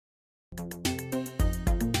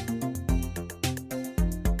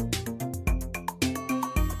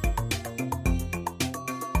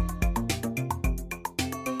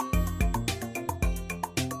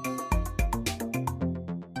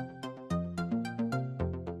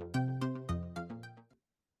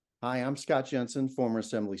Hi, I'm Scott Jensen, former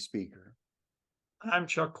Assembly Speaker, I'm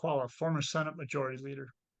Chuck Qualla, former Senate Majority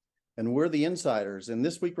Leader. and we're the insiders. And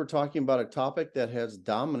this week we're talking about a topic that has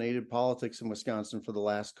dominated politics in Wisconsin for the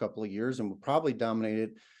last couple of years and will probably dominate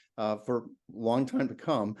it for a long time to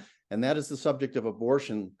come. And that is the subject of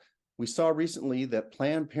abortion. We saw recently that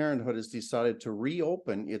Planned Parenthood has decided to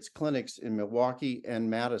reopen its clinics in Milwaukee and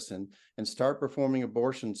Madison and start performing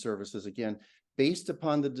abortion services again, based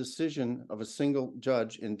upon the decision of a single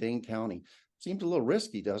judge in Dane County. Seems a little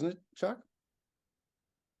risky, doesn't it, Chuck?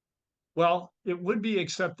 Well, it would be,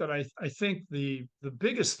 except that I think the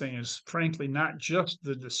biggest thing is, frankly, not just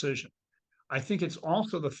the decision. I think it's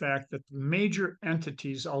also the fact that major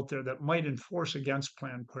entities out there that might enforce against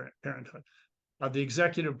Planned Parenthood, the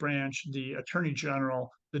executive branch, the attorney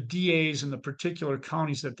general, the DAs in the particular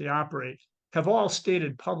counties that they operate, have all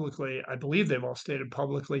stated publicly, I believe they've all stated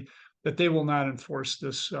publicly, that they will not enforce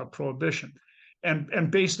this prohibition.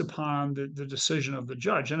 And based upon the decision of the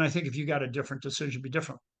judge. And I think if you got a different decision, it'd be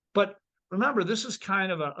different. But remember, this is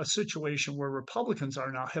kind of a situation where Republicans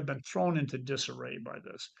are now have been thrown into disarray by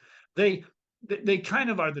this. They they kind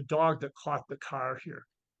of are the dog that caught the car here.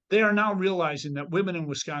 They are now realizing that women in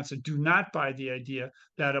Wisconsin do not buy the idea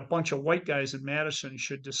that a bunch of white guys in Madison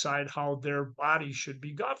should decide how their bodies should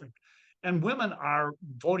be governed. And women are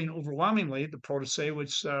voting overwhelmingly. The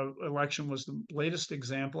Protasiewicz election was the latest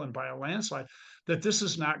example, and by a landslide, that this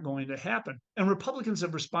is not going to happen. And Republicans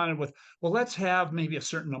have responded with, well, let's have maybe a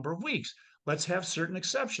certain number of weeks. Let's have certain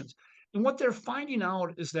exceptions. And what they're finding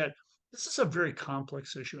out is that this is a very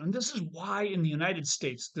complex issue. And this is why in the United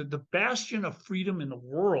States, the bastion of freedom in the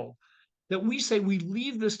world, that we say we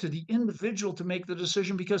leave this to the individual to make the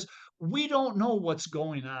decision because we don't know what's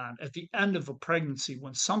going on at the end of a pregnancy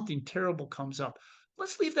when something terrible comes up.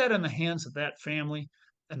 Let's leave that in the hands of that family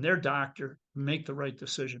and their doctor to make the right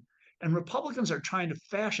decision. And Republicans are trying to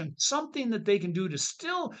fashion something that they can do to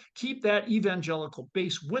still keep that evangelical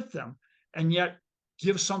base with them and yet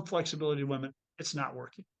give some flexibility to women. It's not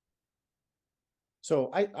working.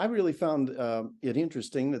 So I really found it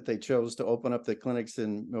interesting that they chose to open up the clinics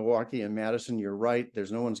in Milwaukee and Madison. You're right.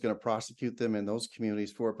 There's no one's going to prosecute them in those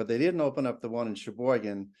communities for it, but they didn't open up the one in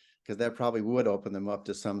Sheboygan because that probably would open them up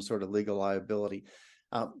to some sort of legal liability.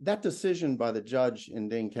 That decision by the judge in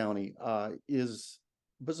Dane County is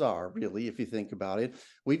bizarre, really, if you think about it.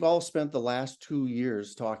 We've all spent the last 2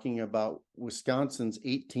 years talking about Wisconsin's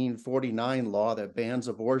 1849 law that bans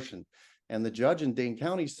abortion. And the judge in Dane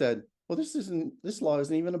County said, well, this law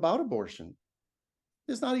isn't even about abortion.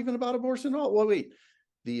 It's not even about abortion at all. Well, wait,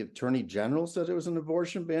 the attorney general said it was an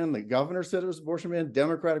abortion ban. The governor said it was an abortion ban.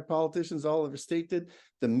 Democratic politicians all over the state did.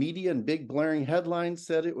 The media and big blaring headlines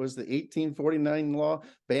said it was the 1849 law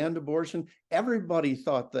banned abortion. Everybody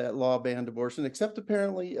thought that law banned abortion, except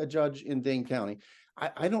apparently a judge in Dane County.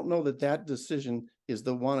 I don't know that decision is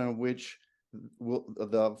the one on which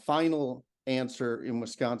the final answer in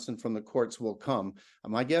Wisconsin from the courts will come.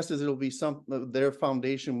 My guess is it'll be their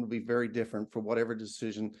foundation will be very different for whatever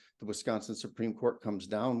decision the Wisconsin Supreme Court comes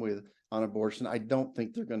down with on abortion. I don't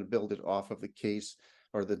think they're going to build it off of the case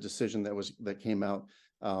or the decision that came out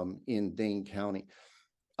in Dane County.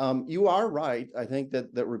 You are right. I think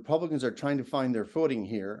that Republicans are trying to find their footing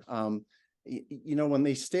here. When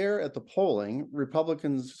they stare at the polling,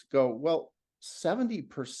 Republicans go, well,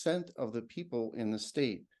 70% of the people in the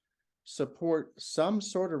state support some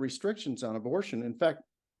sort of restrictions on abortion. In fact,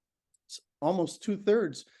 almost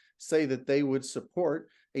 2/3 say that they would support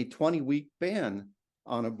a 20-week ban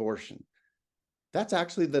on abortion. That's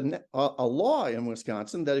actually a law in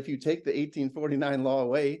Wisconsin that if you take the 1849 law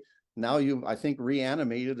away, now you've, I think,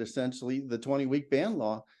 reanimated essentially the 20-week ban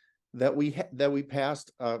law that we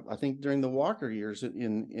passed, I think, during the Walker years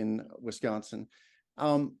in Wisconsin.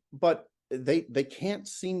 But they can't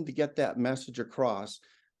seem to get that message across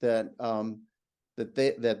that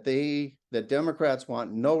Democrats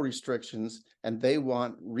want no restrictions and they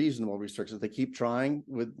want reasonable restrictions. They keep trying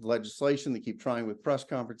with legislation, they keep trying with press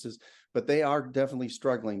conferences, but they are definitely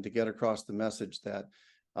struggling to get across the message that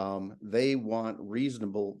they want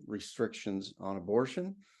reasonable restrictions on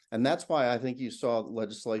abortion. And that's why I think you saw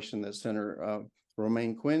legislation that Senator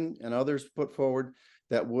Romaine Quinn and others put forward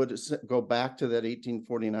that would go back to that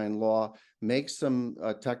 1849 law, make some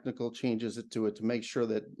technical changes to it to make sure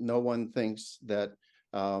that no one thinks that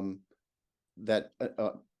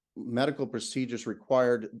medical procedures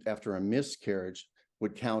required after a miscarriage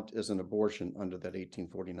would count as an abortion under that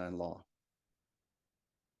 1849 law.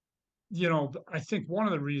 I think one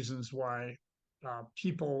of the reasons why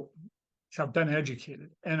people have been educated,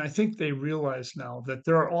 and I think they realize now that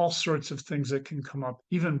there are all sorts of things that can come up,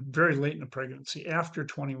 even very late in a pregnancy, after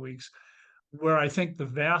 20 weeks, where I think the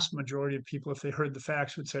vast majority of people, if they heard the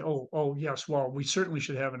facts, would say, oh, yes, well, we certainly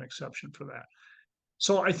should have an exception for that.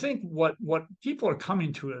 So I think what people are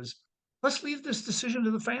coming to is, let's leave this decision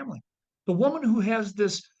to the family. The woman who has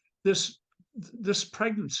this this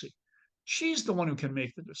pregnancy, she's the one who can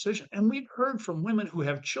make the decision. And we've heard from women who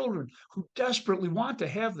have children who desperately want to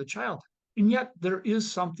have the child. And yet there is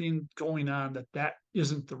something going on that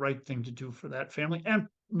isn't the right thing to do for that family. And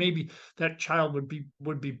maybe that child would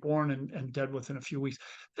be born and dead within a few weeks.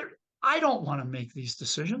 There, I don't want to make these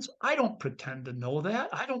decisions. I don't pretend to know that.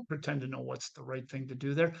 I don't pretend to know what's the right thing to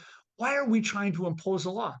do there. Why are we trying to impose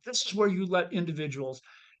a law? This is where you let individuals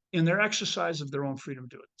in their exercise of their own freedom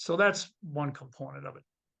do it. So that's one component of it.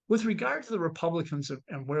 With regard to the Republicans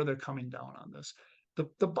and where they're coming down on this,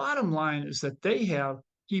 the bottom line is that they have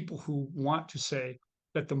people who want to say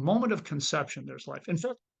that the moment of conception, there's life. In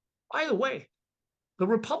fact, by the way, the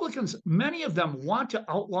Republicans, many of them want to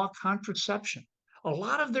outlaw contraception. A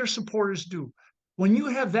lot of their supporters do. When you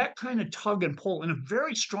have that kind of tug and pull in a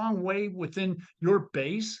very strong way within your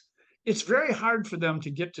base, it's very hard for them to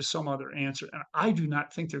get to some other answer. And I do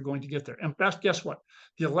not think they're going to get there. And best, guess what?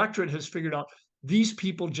 The electorate has figured out these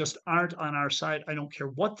people just aren't on our side. I don't care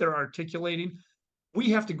what they're articulating. We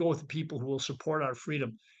have to go with the people who will support our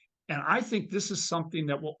freedom. And I think this is something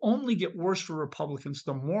that will only get worse for Republicans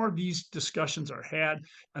the more these discussions are had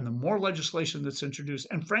and the more legislation that's introduced.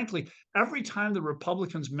 And frankly, every time the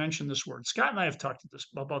Republicans mention this word, Scott and I have talked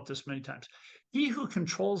about this many times. He who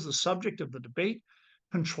controls the subject of the debate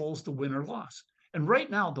controls the win or loss. And right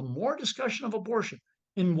now, the more discussion of abortion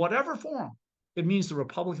in whatever form, it means the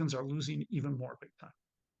Republicans are losing even more big time.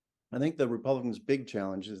 I think the Republicans' big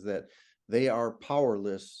challenge is that they are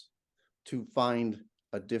powerless to find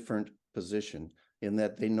a different position, in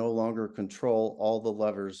that they no longer control all the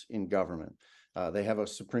levers in government. They have a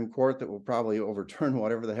Supreme Court that will probably overturn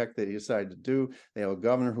whatever the heck they decide to do. They have a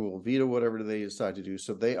governor who will veto whatever they decide to do.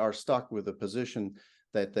 So they are stuck with a position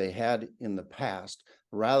that they had in the past,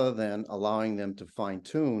 rather than allowing them to fine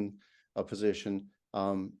tune a position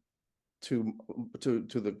to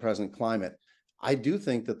the present climate. I do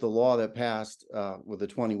think that the law that passed with a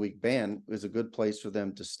 20-week ban is a good place for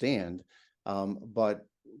them to stand. But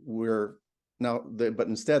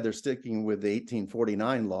instead they're sticking with the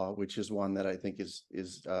 1849 law, which is one that I think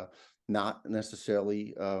is not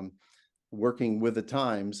necessarily working with the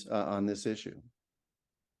times on this issue.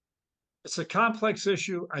 It's a complex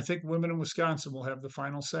issue. I think women in Wisconsin will have the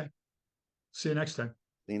final say. See you next time.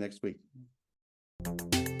 See you next week.